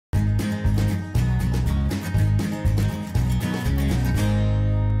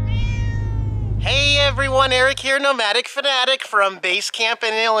everyone, Eric here, Nomadic Fanatic from Basecamp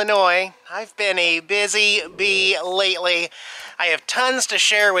in Illinois. I've been a busy bee lately. I have tons to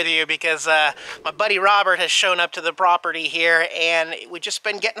share with you because my buddy Robert has shown up to the property here and we've just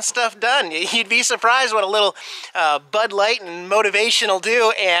been getting stuff done. You'd be surprised what a little Bud Light and motivation will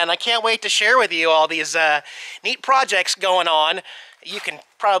do, and I can't wait to share with you all these neat projects going on. You can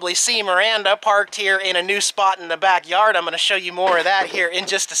probably see Miranda parked here in a new spot in the backyard. I'm going to show you more of that here in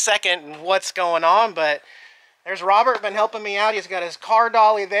just a second and what's going on. But there's Robert been helping me out. He's got his car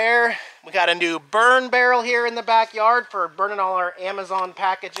dolly there. We got a new burn barrel here in the backyard for burning all our Amazon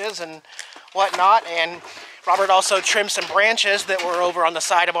packages and whatnot. And Robert also trimmed some branches that were over on the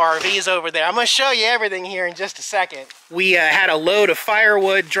side of our RVs over there. I'm going to show you everything here in just a second. We had a load of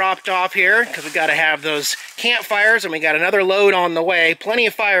firewood dropped off here because we got to have those campfires, and we got another load on the way. Plenty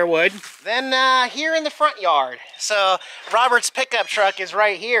of firewood. Then here in the front yard. So Robert's pickup truck is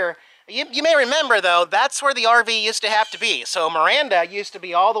right here. You may remember, though, that's where the RV used to have to be. So Miranda used to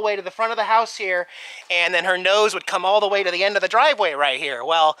be all the way to the front of the house here, and then her nose would come all the way to the end of the driveway right here.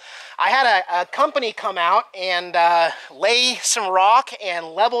 Well, I had a company come out and lay some rock and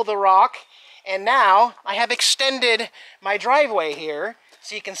level the rock, and now I have extended my driveway here.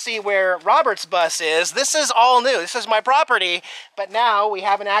 So you can see where Robert's bus is. This is all new. This is my property, but now we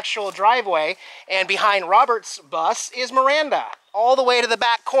have an actual driveway, and behind Robert's bus is Miranda, all the way to the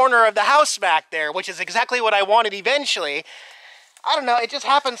back corner of the house back there, which is exactly what I wanted eventually. I don't know, it just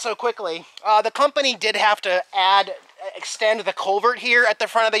happened so quickly. The company did have to extend the culvert here at the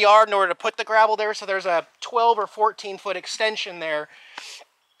front of the yard in order to put the gravel there, so there's a 12 or 14 foot extension there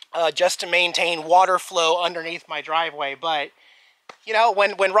just to maintain water flow underneath my driveway. But you know,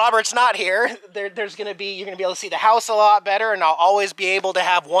 when Robert's not here, you're going to be able to see the house a lot better, and I'll always be able to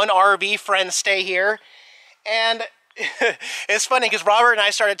have one RV friend stay here. And it's funny because Robert and I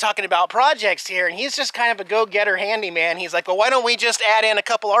started talking about projects here, and he's just kind of a go-getter handyman. He's like, well, why don't we just add in a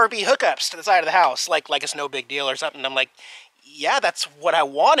couple RV hookups to the side of the house, like it's no big deal or something. And I'm like, yeah, that's what I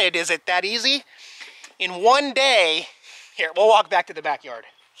wanted. Is it that easy? In one day, here, we'll walk back to the backyard.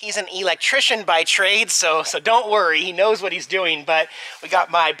 He's an electrician by trade, so don't worry, he knows what he's doing. But we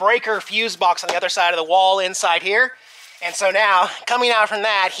got my breaker fuse box on the other side of the wall inside here. And so now, coming out from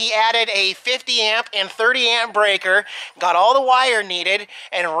that, he added a 50 amp and 30 amp breaker, got all the wire needed,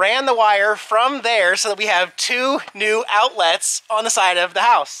 and ran the wire from there so that we have two new outlets on the side of the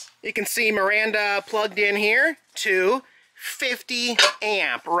house. You can see Miranda plugged in here to 50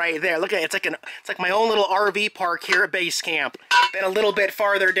 amp right there. Look at it, it's like my own little RV park here at Basecamp. Then a little bit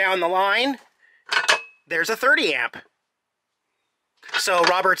farther down the line, there's a 30 amp. So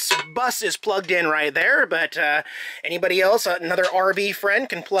Robert's bus is plugged in right there, but anybody else, another RV friend,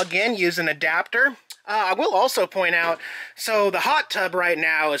 can plug in, use an adapter. I will also point out, so the hot tub right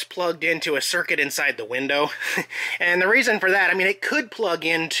now is plugged into a circuit inside the window. And the reason for that, I mean, it could plug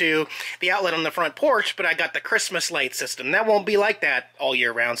into the outlet on the front porch, but I got the Christmas light system. That won't be like that all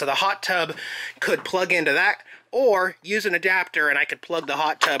year round. So the hot tub could plug into that, or use an adapter, and I could plug the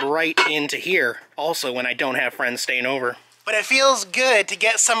hot tub right into here also when I don't have friends staying over. But it feels good to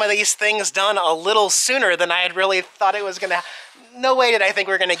get some of these things done a little sooner than I had really thought it was going to. No way did I think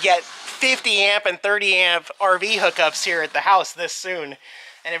we were going to get 50 amp and 30 amp RV hookups here at the house this soon.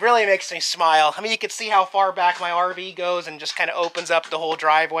 And it really makes me smile. I mean, you can see how far back my RV goes and just kind of opens up the whole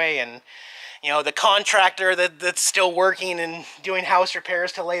driveway. And, you know, the contractor that's still working and doing house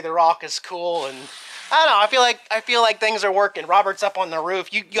repairs to lay the rock is cool. And I don't know, I feel like things are working. Robert's up on the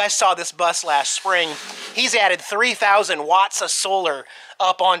roof. You guys saw this bus last spring. He's added 3,000 watts of solar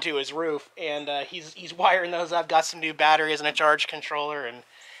up onto his roof, and he's wiring those up. Got some new batteries and a charge controller, and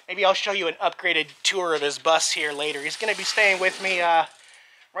maybe I'll show you an upgraded tour of his bus here later. He's going to be staying with me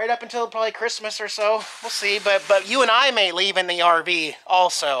right up until probably Christmas or so. We'll see, but you and I may leave in the RV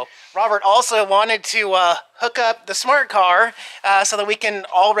also. Robert also wanted to hook up the smart car so that we can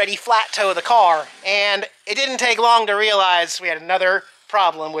already flat tow the car. And it didn't take long to realize we had another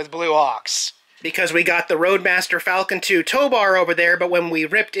problem with Blue Ox. Because we got the Roadmaster Falcon 2 tow bar over there, but when we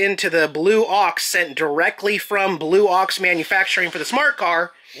ripped into the Blue Ox sent directly from Blue Ox manufacturing for the smart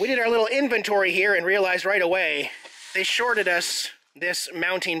car, we did our little inventory here and realized right away they shorted us this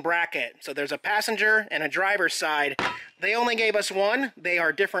mounting bracket. So there's a passenger and a driver's side. They only gave us one. They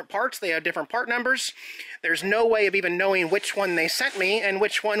are different parts. They have different part numbers. There's no way of even knowing which one they sent me and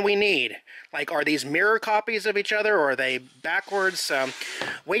which one we need. Like, are these mirror copies of each other, or are they backwards?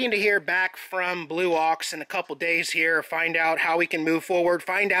 Waiting to hear back from Blue Ox in a couple days here, find out how we can move forward,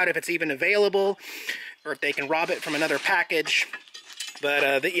 find out if it's even available, or if they can rob it from another package.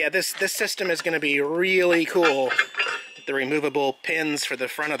 But yeah, this system is going to be really cool. the removable pins for the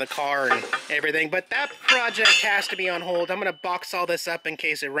front of the car and everything, but that project has to be on hold. I'm gonna box all this up in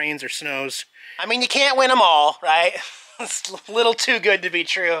case it rains or snows. I mean, you can't win them all, right? It's a little too good to be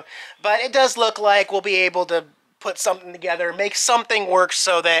true, but it does look like we'll be able to put something together, make something work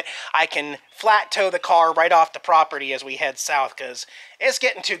so that I can flat tow the car right off the property as we head south, because it's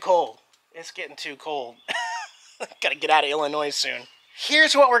getting too cold. It's getting too cold. Gotta get out of Illinois soon.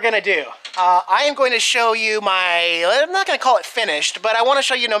 Here's what we're gonna do. I am going to show you my, I'm not gonna call it finished, but I wanna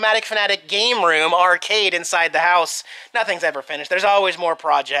show you Nomadic Fanatic game room arcade inside the house. Nothing's ever finished. There's always more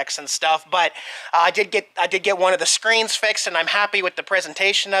projects and stuff, but I did get one of the screens fixed and I'm happy with the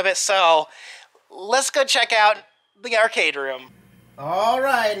presentation of it, so let's go check out the arcade room. All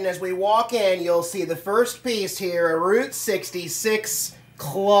right, and as we walk in, you'll see the first piece here, a Route 66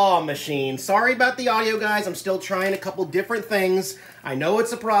 claw machine. Sorry about the audio, guys. I'm still trying a couple different things. I know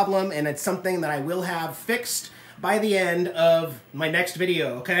it's a problem, and it's something that I will have fixed by the end of my next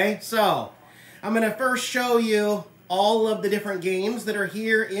video, okay? So, I'm going to first show you all of the different games that are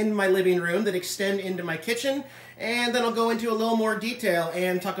here in my living room that extend into my kitchen, and then I'll go into a little more detail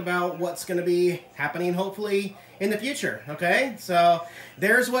and talk about what's going to be happening, hopefully, in the future, okay? So,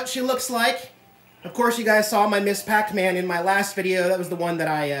 there's what she looks like. Of course, you guys saw my Miss Pac-Man in my last video. That was the one that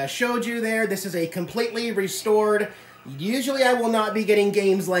I showed you there. This is a completely restored. Usually I will not be getting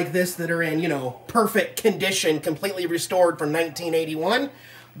games like this that are in, you know, perfect condition, completely restored from 1981.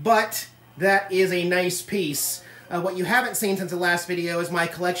 But that is a nice piece. What you haven't seen since the last video is my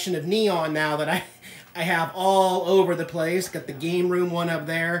collection of neon now that I have all over the place. Got the game room one up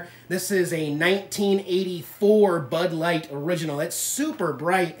there. This is a 1984 Bud Light original. It's super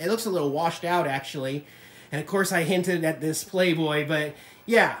bright. It looks a little washed out, actually. And of course, I hinted at this Playboy, but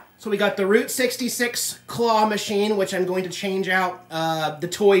yeah. So we got the Route 66 claw machine, which I'm going to change out the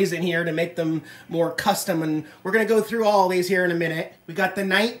toys in here to make them more custom, and we're going to go through all these here in a minute. We got the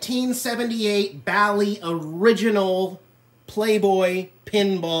 1978 Bally original Playboy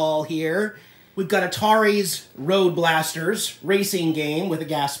pinball here. We've got Atari's Road Blasters racing game with a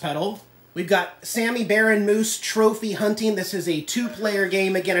gas pedal. We've got Sammy Baron Moose Trophy Hunting. This is a two-player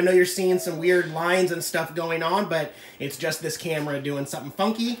game. Again, I know you're seeing some weird lines and stuff going on, but it's just this camera doing something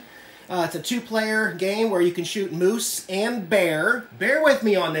funky. It's a two-player game where you can shoot moose and bear. Bear with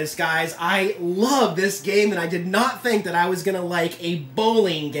me on this, guys. I love this game, and I did not think that I was going to like a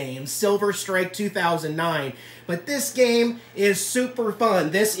bowling game, Silver Strike 2009. But this game is super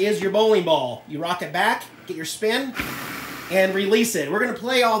fun. This is your bowling ball. You rock it back, get your spin, and release it. We're going to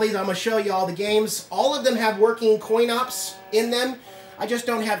play all these. I'm going to show you all the games. All of them have working coin-ops in them. I just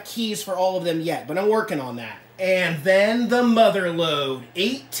don't have keys for all of them yet, but I'm working on that. And then the Motherload,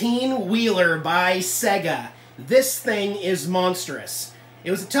 18-wheeler by Sega. This thing is monstrous. It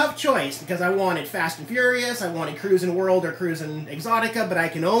was a tough choice because I wanted Fast and Furious, I wanted Cruisin' World or Cruisin' Exotica, but I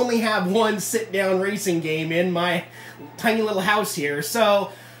can only have one sit-down racing game in my tiny little house here.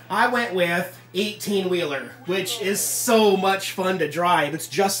 So I went with 18-wheeler, which is so much fun to drive. It's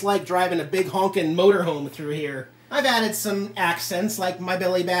just like driving a big honkin' motorhome through here. I've added some accents like my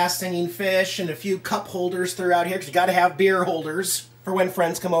Billy Bass singing fish and a few cup holders throughout here because you got to have beer holders for when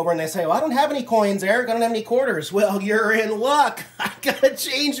friends come over and they say, well, I don't have any coins, Eric. I don't have any quarters. Well, you're in luck. I got a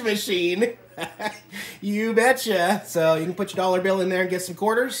change machine. You betcha. So you can put your dollar bill in there and get some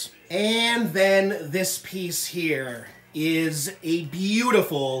quarters. And then this piece here is a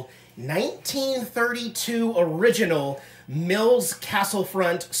beautiful 1932 original Mills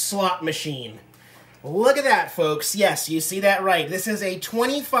Castlefront slot machine. Look at that, folks. Yes, you see that right. This is a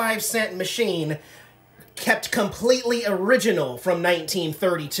 25-cent machine kept completely original from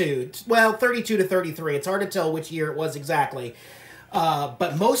 1932. Well, 32 to 33. It's hard to tell which year it was exactly.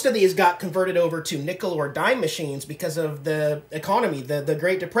 But most of these got converted over to nickel or dime machines because of the economy, the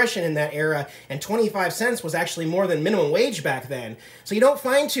Great Depression in that era, and 25 cents was actually more than minimum wage back then. So you don't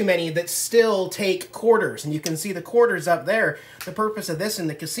find too many that still take quarters, and you can see the quarters up there. The purpose of this in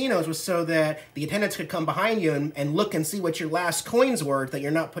the casinos was so that the attendants could come behind you and look and see what your last coins were, that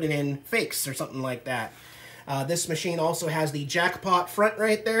you're not putting in fakes or something like that. This machine also has the jackpot front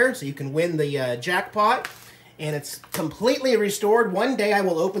right there, so you can win the jackpot. And it's completely restored. One day I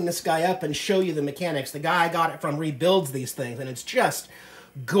will open this guy up and show you the mechanics. The guy I got it from rebuilds these things, and it's just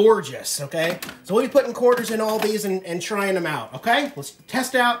gorgeous, okay? So we'll be putting quarters in all these and trying them out, okay? Let's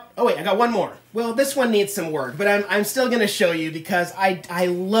test out. Oh, wait, I got one more. Well, this one needs some work, but I'm still going to show you because I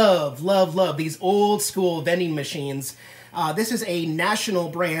love, love, love these old school vending machines. This is a national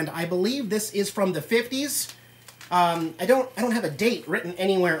brand. I believe this is from the 50s. I don't have a date written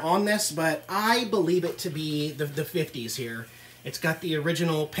anywhere on this, but I believe it to be the 50s here. It's got the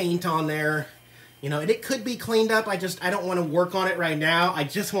original paint on there. You know, and it could be cleaned up. I don't want to work on it right now. I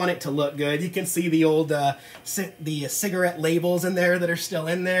just want it to look good. You can see the old cigarette labels in there that are still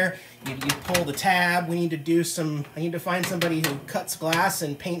in there. You pull the tab. I need to find somebody who cuts glass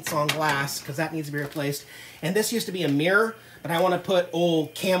and paints on glass, because that needs to be replaced. And this used to be a mirror, but I want to put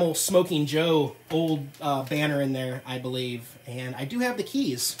old Camel Smoking Joe old banner in there, I believe. And I do have the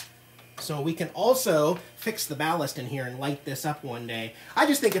keys. So we can also fix the ballast in here and light this up one day. I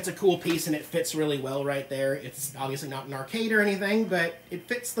just think it's a cool piece and it fits really well right there. It's obviously not an arcade or anything, but it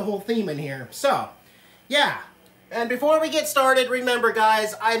fits the whole theme in here. So, yeah. And before we get started, remember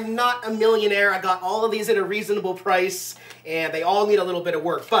guys, I'm not a millionaire. I got all of these at a reasonable price, and they all need a little bit of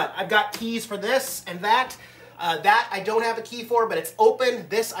work. But I've got keys for this and that. That I don't have a key for, but it's open.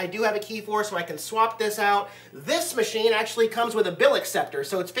 This I do have a key for, so I can swap this out. This machine actually comes with a bill acceptor,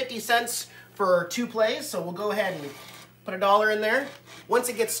 so it's 50 cents for 2 plays, so we'll go ahead and put $1 in there. Once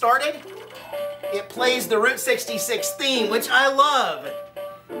it gets started, it plays the Route 66 theme, which I love.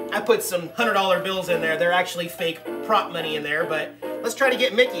 I put some $100 bills in there. They're actually fake prop money in there, but let's try to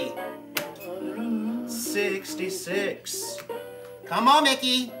get Mickey. 66. Come on,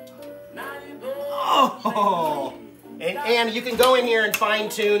 Mickey. Oh, and you can go in here and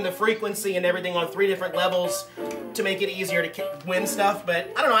fine-tune the frequency and everything on 3 different levels to make it easier to win stuff.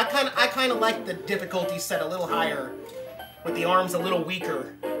 But I don't know, I kind of like the difficulty set a little higher with the arms a little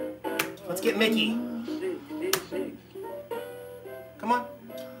weaker. Let's get Mickey. Come on.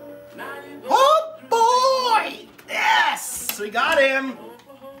 Oh boy! Yes, we got him.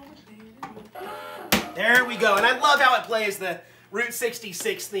 There we go. And I love how it plays the Route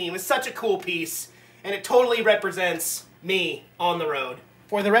 66 theme. It's such a cool piece, and it totally represents me on the road.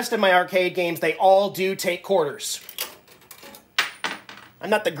 For the rest of my arcade games, they all do take quarters. I'm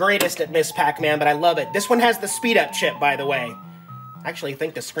not the greatest at Miss Pac-Man, but I love it. This one has the speed-up chip, by the way. I actually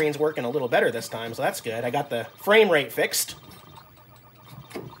think the screen's working a little better this time, so that's good. I got the frame rate fixed.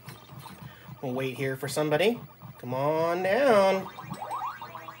 We'll wait here for somebody. Come on down.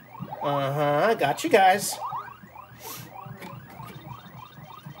 Got you guys.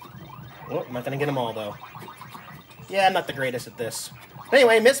 Oh, I'm not going to get them all, though. Yeah, I'm not the greatest at this.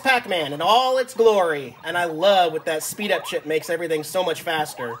 Anyway, Miss Pac-Man in all its glory. And I love what that speed-up chip makes everything so much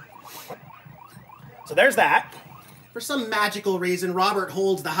faster. So there's that. For some magical reason, Robert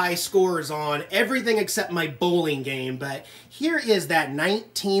holds the high scores on everything except my bowling game. But here is that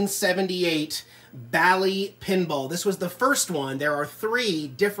 1978 Bally Pinball. This was the first one. There are 3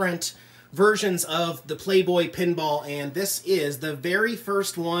 different versions of the Playboy Pinball, and this is the very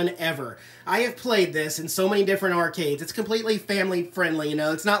first one ever. I have played this in so many different arcades. It's completely family friendly, you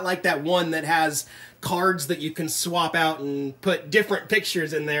know. It's not like that one that has cards that you can swap out and put different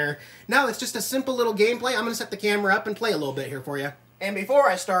pictures in there. No, it's just a simple little gameplay. I'm going to set the camera up and play a little bit here for you. And before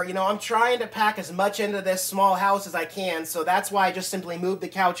I start, you know, I'm trying to pack as much into this small house as I can, so that's why I just simply moved the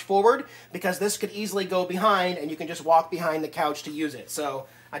couch forward, because this could easily go behind, and you can just walk behind the couch to use it. So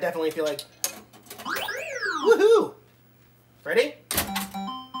I definitely feel like, woohoo! Ready?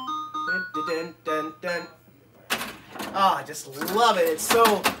 Dun, dun, dun, dun. Oh, I just love it. It's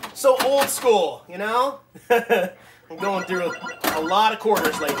so old school, you know? I'm going through a lot of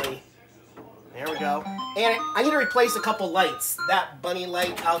quarters lately. There we go. And I need to replace a couple lights. That bunny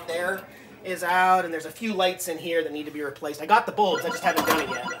light out there is out, and there's a few lights in here that need to be replaced. I got the bulbs, I just haven't done it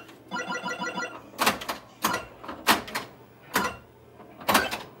yet.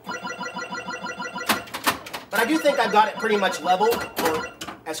 But I do think I've got it pretty much level, or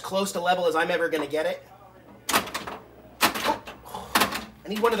as close to level as I'm ever going to get it. I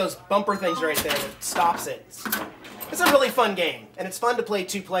need one of those bumper things right there that stops it. It's a really fun game, and it's fun to play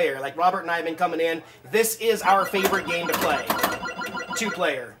 2-player. Like Robert and I have been coming in. This is our favorite game to play,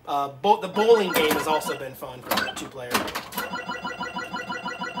 2-player. The bowling game has also been fun for 2-player.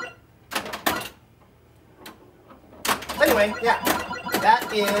 Anyway, yeah,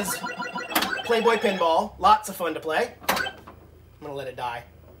 that is Playboy Pinball. Lots of fun to play. I'm gonna let it die.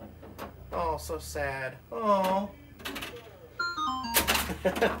 Oh, so sad. Oh.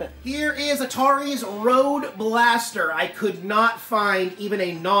 Here is Atari's Road Blaster. I could not find even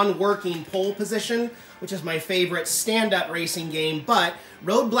a non-working pole position, which is my favorite stand-up racing game, but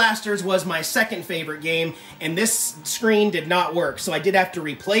Road Blasters was my second favorite game, and this screen did not work, so I did have to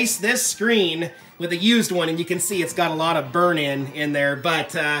replace this screen with a used one, and you can see it's got a lot of burn-in in there,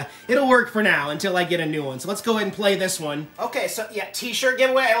 but it'll work for now until I get a new one. So let's go ahead and play this one. Okay, so yeah, t-shirt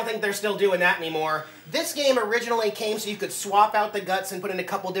giveaway. I don't think they're still doing that anymore. This game originally came so you could swap out the guts and put in a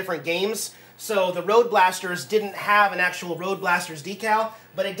couple different games. So the Road Blasters didn't have an actual Road Blasters decal,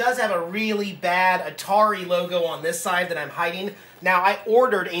 but it does have a really bad Atari logo on this side that I'm hiding. Now, I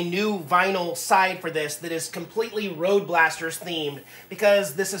ordered a new vinyl side for this that is completely Road Blasters themed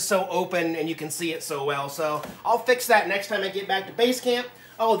because this is so open and you can see it so well. So I'll fix that next time I get back to Basecamp.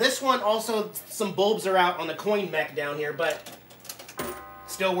 Oh, this one also, some bulbs are out on the coin mech down here, but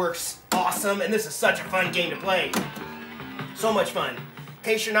still works awesome, and this is such a fun game to play. So much fun. In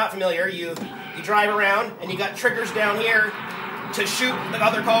case you're not familiar, you drive around and you got triggers down here to shoot the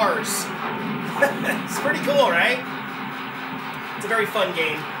other cars. It's pretty cool, right? It's a very fun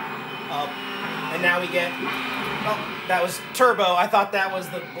game. And now we get, oh, that was Turbo. I thought that was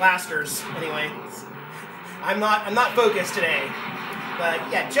the Blasters. Anyway, I'm not focused today. But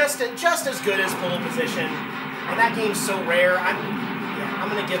yeah, just as good as pole position. And that game's so rare. I'm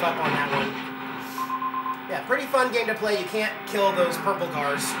gonna give up on that one. Yeah, pretty fun game to play. You can't kill those purple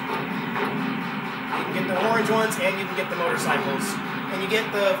cars. You can get the orange ones and you can get the motorcycles. And you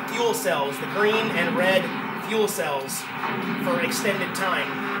get the fuel cells, the green and red fuel cells for extended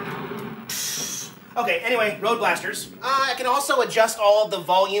time. Okay, anyway, Road Blasters. I can also adjust all of the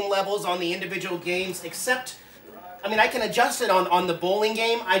volume levels on the individual games except, I mean, I can adjust it on the bowling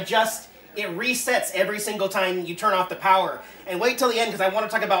game. It resets every single time you turn off the power. And wait till the end because I want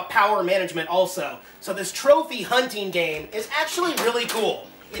to talk about power management also. So this trophy hunting game is actually really cool.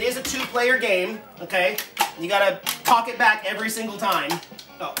 It is a 2-player game, okay? You gotta talk it back every single time.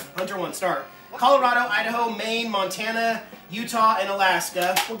 Oh, Hunter 1, start. Colorado, Idaho, Maine, Montana, Utah, and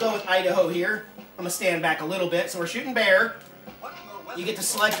Alaska. We'll go with Idaho here. I'm gonna stand back a little bit. So we're shooting bear. You get to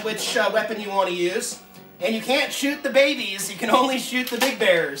select which weapon you want to use. And you can't shoot the babies. You can only shoot the big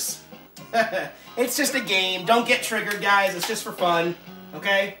bears. It's just a game. Don't get triggered, guys. It's just for fun.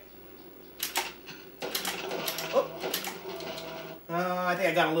 Okay? Oh. I think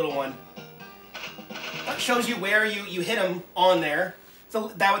I got a little one. That shows you where you hit him on there.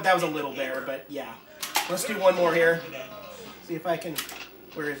 So that was a little bear, but yeah. Let's do one more here. See if I can...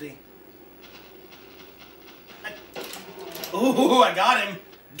 Where is he? Ooh, I got him.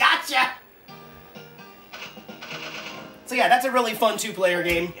 Gotcha! So yeah, that's a really fun 2-player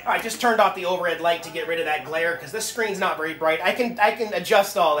game. Alright, just turned off the overhead light to get rid of that glare because this screen's not very bright. I can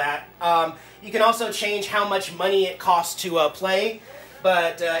adjust all that. You can also change how much money it costs to play,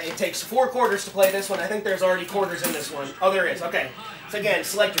 but it takes 4 quarters to play this one. I think there's already quarters in this one. Oh, there is. Okay. So again,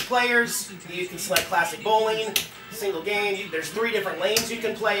 select your players. You can select classic bowling, single game. There's 3 different lanes you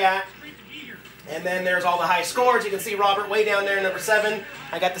can play at. And then there's all the high scores. You can see Robert way down there, number 7.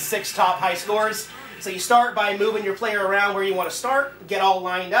 I got the 6 top high scores. So you start by moving your player around where you want to start, get all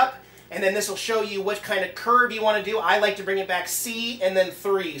lined up, and then this will show you what kind of curve you want to do. I like to bring it back C and then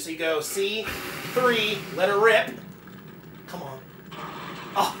 3. So you go C, 3, let it rip. Come on.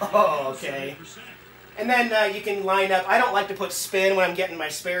 Oh, okay. And then you can line up. I don't like to put spin when I'm getting my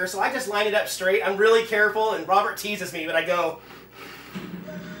spare, so I just line it up straight. I'm really careful, and Robert teases me, but I go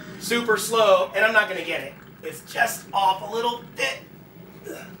super slow, and I'm not going to get it. It's just off a little bit.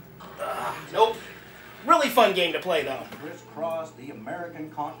 Nope. Really fun game to play, though. Crisscross the American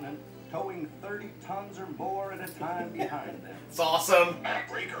continent, towing 30 tons or more at a time behind them. It's awesome.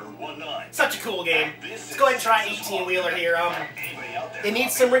 Such a cool game. Let's go ahead and try 18-wheeler here. It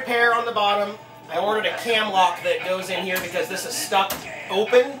needs some repair on the bottom. I ordered a cam lock that goes in here because this is stuck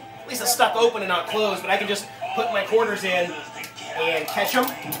open. At least it's stuck open and not closed, but I can just put my corners in and catch them.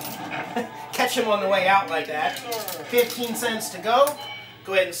 Catch them on the way out like that. 15 cents to go.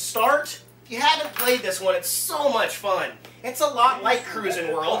 Go ahead and start. If you haven't played this one, it's so much fun. It's a lot like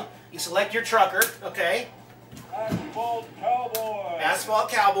Cruisin' World. You select your trucker, okay? Asphalt Cowboy. Asphalt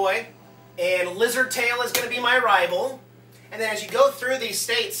Cowboy. And Lizard Tail is going to be my rival. And then as you go through these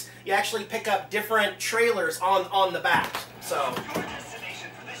states, you actually pick up different trailers on the back. So,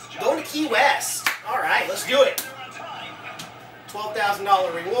 going to Key West. All right, let's do it.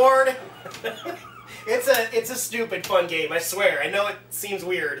 $12,000 reward. It's a stupid fun game, I swear. I know it seems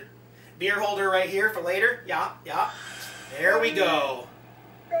weird. Beer holder right here for later. Yeah. There we go.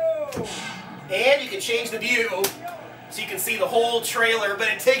 And you can change the view so you can see the whole trailer, but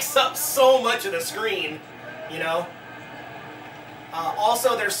it takes up so much of the screen, you know.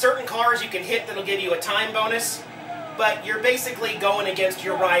 Also, there's certain cars you can hit that'll give you a time bonus, but you're basically going against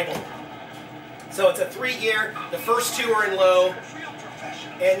your rival. So it's a 3-gear. The first 2 are in low.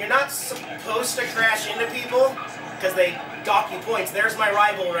 And you're not supposed to crash into people because they dock you points. There's my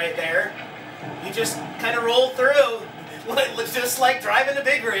rival right there. You just kind of roll through, just like driving a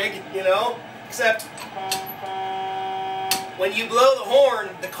big rig, you know? Except when you blow the horn,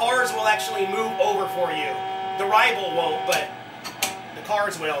 the cars will actually move over for you. The rival won't, but the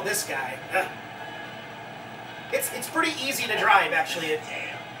cars will. This guy. It's pretty easy to drive, actually.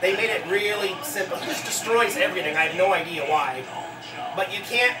 They made it really simple. He just destroys everything. I have no idea why. But you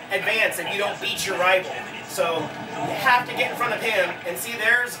can't advance if you don't beat your rival. So you have to get in front of him. And see,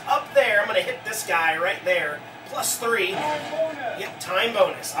 there's up there. I'm going to hit this guy right there. +3. Yep, time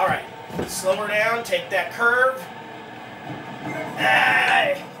bonus. All right. Slow her down. Take that curve.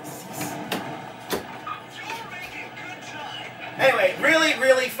 Anyway, really,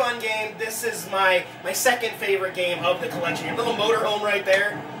 really fun game. This is my second favorite game of the collection. Your little motorhome right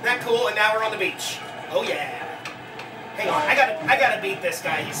there. Isn't that cool? And now we're on the beach. Oh yeah. Hang on, I gotta beat this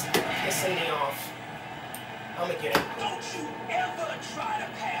guy. He's pissing me off. I'm gonna get him. Don't you ever try to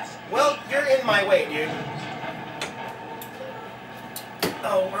pass. Well, you're in my way, dude.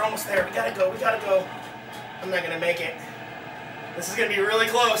 Oh, we're almost there. We gotta go. We gotta go. I'm not gonna make it. This is gonna be really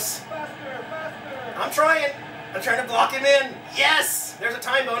close. Faster, faster. I'm trying. I'm trying to block him in. Yes! There's a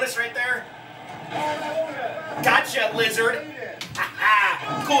time bonus right there. Gotcha, lizard.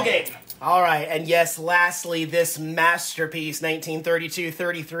 Cool game. All right, and yes, lastly, this masterpiece,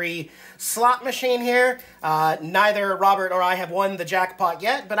 1932-33 slot machine here. Neither Robert or I have won the jackpot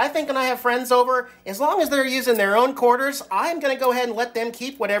yet, but I think when I have friends over, as long as they're using their own quarters, I'm going to go ahead and let them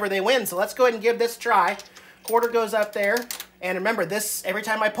keep whatever they win. So let's go ahead and give this a try. Quarter goes up there, and remember, this every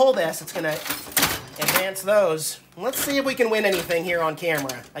time I pull this, it's going to advance those. Let's see if we can win anything here on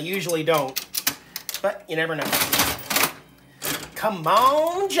camera. I usually don't, but you never know. Come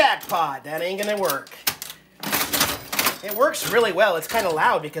on, jackpot. That ain't gonna work. It works really well. It's kind of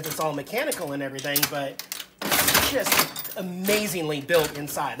loud because it's all mechanical and everything, but it's just amazingly built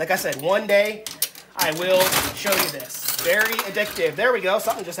inside. Like I said, one day I will show you this. Very addictive. There we go.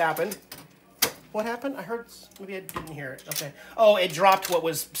 Something just happened. What happened? I heard, maybe I didn't hear it. Okay. Oh, it dropped what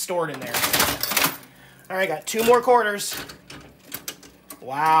was stored in there. All right, got 2 more quarters.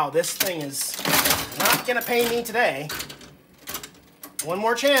 Wow, this thing is not gonna pay me today. One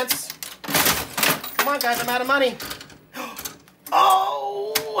more chance. Come on, guys, I'm out of money.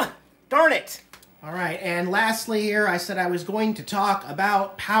 Oh, darn it. All right, and lastly here, I said I was going to talk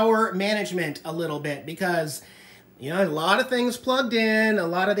about power management a little bit because, you know, a lot of things plugged in. A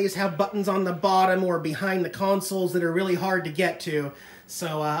lot of these have buttons on the bottom or behind the consoles that are really hard to get to.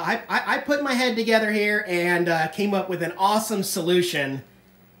 So I put my head together here and came up with an awesome solution.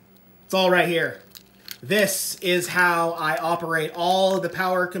 It's all right here. This is how I operate all of the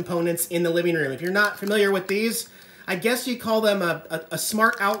power components in the living room. If you're not familiar with these, I guess you call them a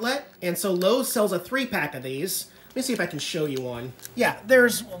smart outlet. And so Lowe's sells a 3-pack of these. Let me see if I can show you one. Yeah,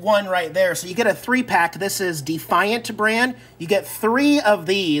 there's one right there. So you get a 3-pack. This is Defiant brand. You get 3 of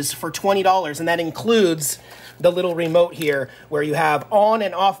these for $20, and that includes the little remote here where you have on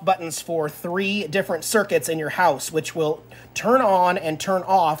and off buttons for 3 different circuits in your house, which will turn on and turn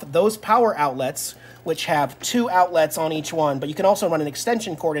off those power outlets, which have 2 outlets on each one, but you can also run an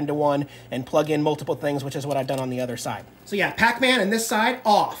extension cord into one and plug in multiple things, which is what I've done on the other side. So yeah, Pac-Man on this side,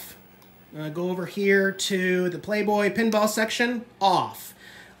 off. Go over here to the Playboy pinball section, off.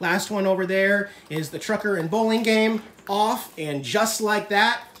 Last one over there is the trucker and bowling game, off, and just like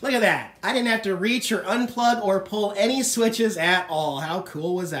that, look at that. I didn't have to reach or unplug or pull any switches at all. How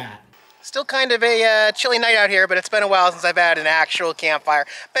cool was that? Still kind of a chilly night out here, but it's been a while since I've had an actual campfire.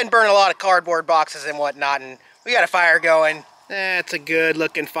 Been burning a lot of cardboard boxes and whatnot, and we got a fire going. That's a good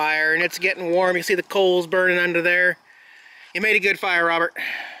looking fire, and it's getting warm. You see the coals burning under there. You made a good fire, Robert.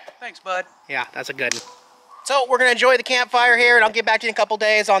 Thanks, bud. Yeah, that's a good one. So we're gonna enjoy the campfire here, and I'll get back to you in a couple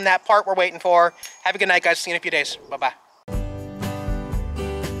days on that part we're waiting for. Have a good night, guys. See you in a few days. Bye-bye.